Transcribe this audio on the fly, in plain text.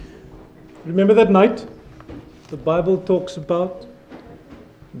Remember that night? The Bible talks about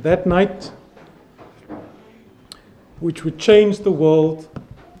that night which would change the world,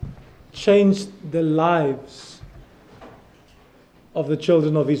 change the lives of the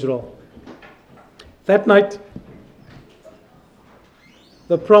children of Israel. That night,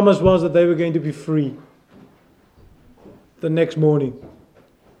 the promise was that they were going to be free the next morning.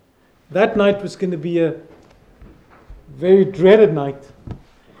 That night was going to be a very dreaded night,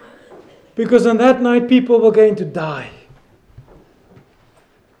 because on that night people were going to die.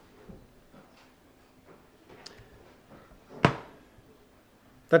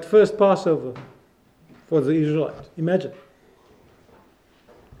 That first Passover for the Israelites, imagine.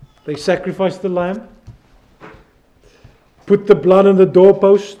 They sacrificed the lamb, put the blood on the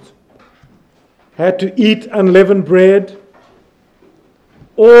doorpost, had to eat unleavened bread,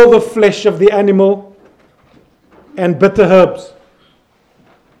 all the flesh of the animal, and bitter herbs.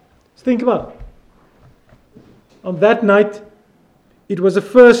 Just think about it. On that night, it was the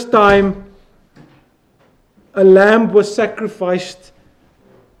first time a lamb was sacrificed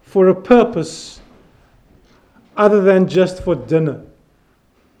for a purpose other than just for dinner.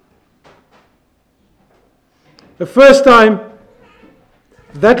 The first time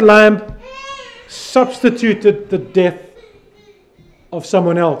that lamb substituted the death of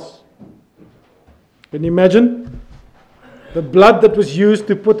someone else. Can you imagine? The blood that was used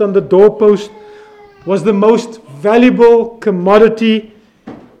to put on the doorpost was the most valuable commodity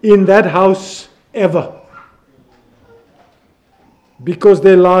in that house ever, because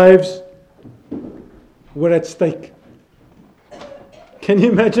their lives were at stake. Can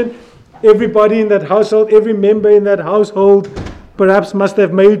you imagine? Everybody in that household, every member in that household, perhaps must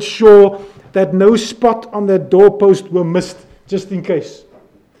have made sure that no spot on their doorpost were missed, just in case.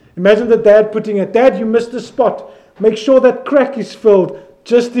 Imagine the dad putting it, "Dad, you missed a spot. Make sure that crack is filled,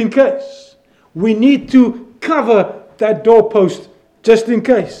 just in case. We need to cover that doorpost, just in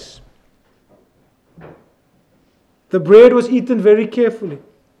case." The bread was eaten very carefully.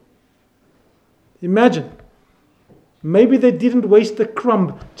 Imagine. Maybe they didn't waste a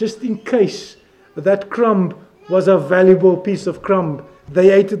crumb, just in case that crumb was a valuable piece of crumb.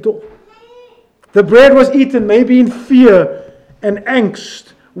 They ate it all. The bread was eaten maybe in fear and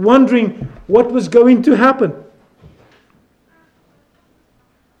angst, wondering what was going to happen.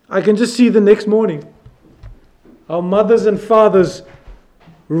 I can just see the next morning how mothers and fathers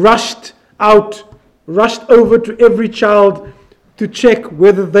rushed over to every child to check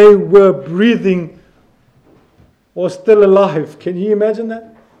whether they were breathing or still alive. Can you imagine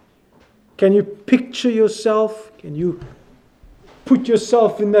that? Can you picture yourself? Can you put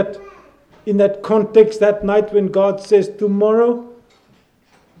yourself in that context that night when God says, tomorrow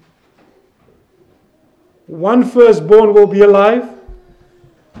one firstborn will be alive,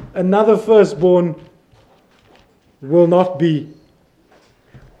 another firstborn will not be.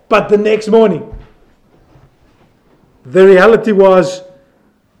 But the next morning, the reality was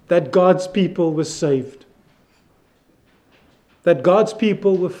that God's people were saved. That God's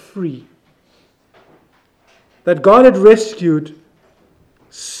people were free. That God had rescued,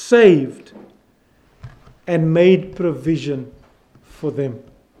 saved, and made provision for them.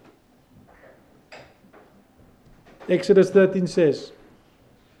 Exodus 13 says,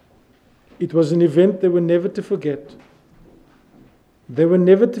 it was an event they were never to forget. They were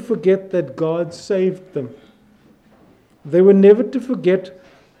never to forget that God saved them. They were never to forget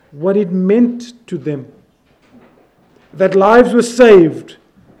what it meant to them. That lives were saved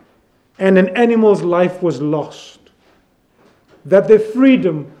and an animal's life was lost. That their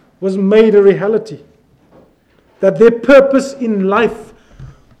freedom was made a reality. That their purpose in life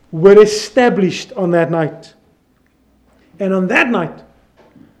were established on that night. And on that night,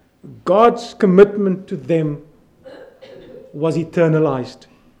 God's commitment to them was eternalized.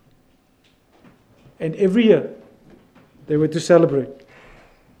 And every year, they were to celebrate,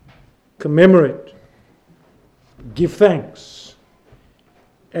 commemorate, give thanks,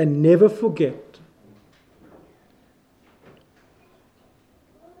 and never forget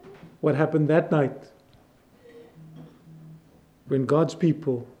what happened that night when God's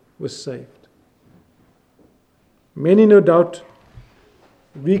people were saved. Many, no doubt,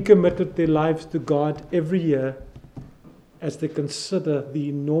 recommitted their lives to God every year as they consider the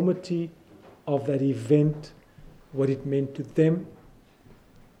enormity of that event, what it meant to them,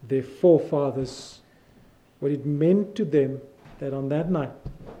 their forefathers, what it meant to them that on that night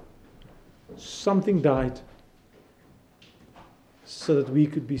something died so that we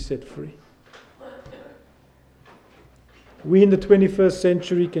could be set free. We in the 21st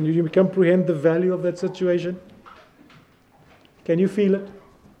century, can you comprehend the value of that situation? Can you feel it?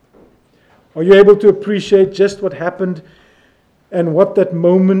 Are you able to appreciate just what happened and what that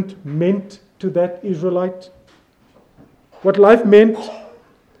moment meant to that Israelite? What life meant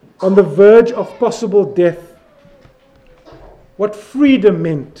on the verge of possible death. What freedom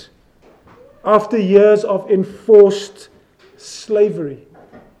meant after years of enforced slavery.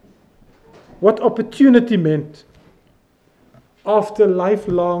 What opportunity meant after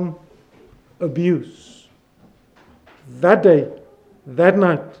lifelong abuse. That day, that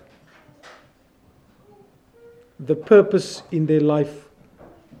night, the purpose in their life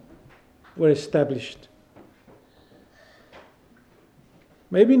were established.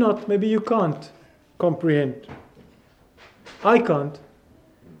 Maybe not, maybe you can't comprehend. I can't,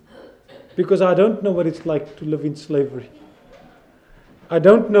 because I don't know what it's like to live in slavery. I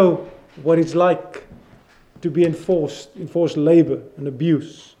don't know what it's like to be enforced labor and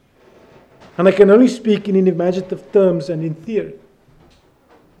abuse. And I can only speak in imaginative terms and in theory.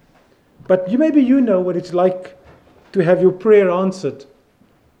 But maybe you know what it's like to have your prayer answered,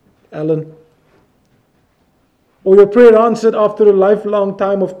 Alan. Or your prayer answered after a lifelong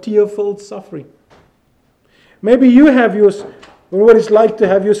time of tear-filled suffering. Maybe you have what it's like to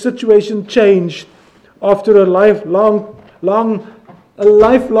have your situation changed after a lifelong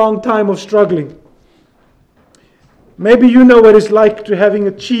time of struggling. Maybe you know what it's like to having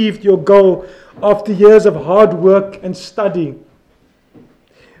achieved your goal after years of hard work and studying.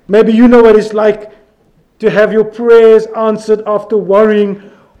 Maybe you know what it's like to have your prayers answered after worrying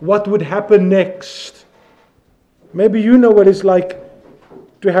what would happen next. Maybe you know what it's like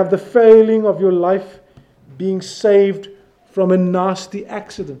to have the failing of your life being saved from a nasty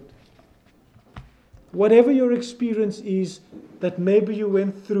accident. Whatever your experience is that maybe you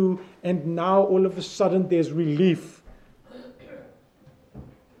went through and now all of a sudden there's relief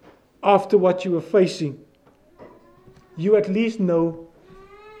after what you were facing, you at least know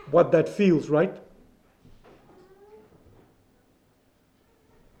what that feels, right?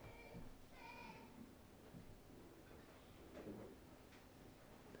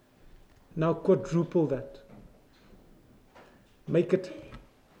 Now quadruple that. Make it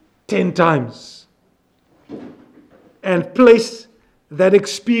 10 times. And place that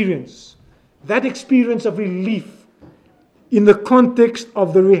experience of relief in the context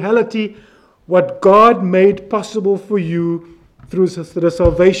of the reality what God made possible for you through the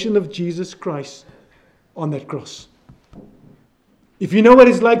salvation of Jesus Christ on that cross. If you know what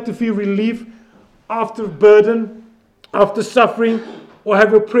it's like to feel relief after burden, after suffering, or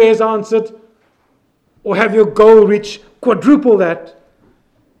have your prayers answered, or have your goal reached, quadruple that,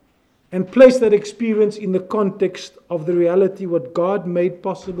 and place that experience in the context of the reality what God made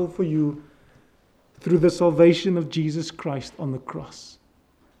possible for you through the salvation of Jesus Christ on the cross.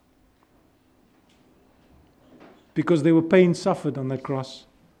 Because there were pain suffered on that cross.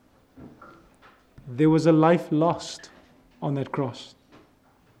 There was a life lost on that cross.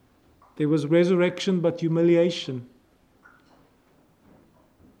 There was resurrection but humiliation.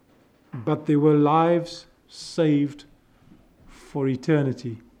 But there were lives saved for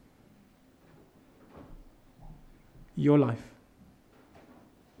eternity. Your life.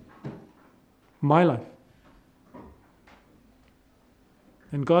 My life.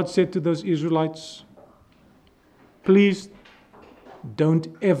 And God said to those Israelites, please don't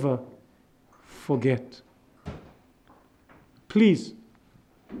ever forget. Please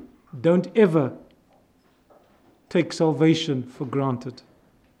don't ever take salvation for granted.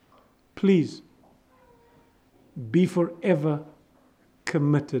 Please be forever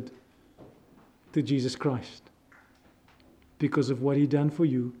committed to Jesus Christ because of what He done for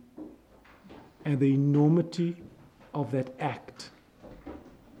you and the enormity of that act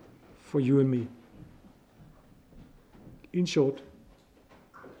for you and me. In short,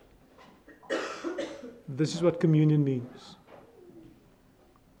 this is what communion means.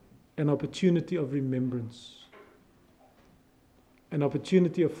 An opportunity of remembrance. An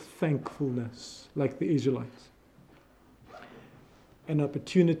opportunity of thankfulness, like the Israelites. An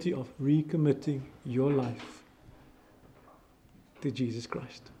opportunity of recommitting your life to Jesus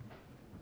Christ.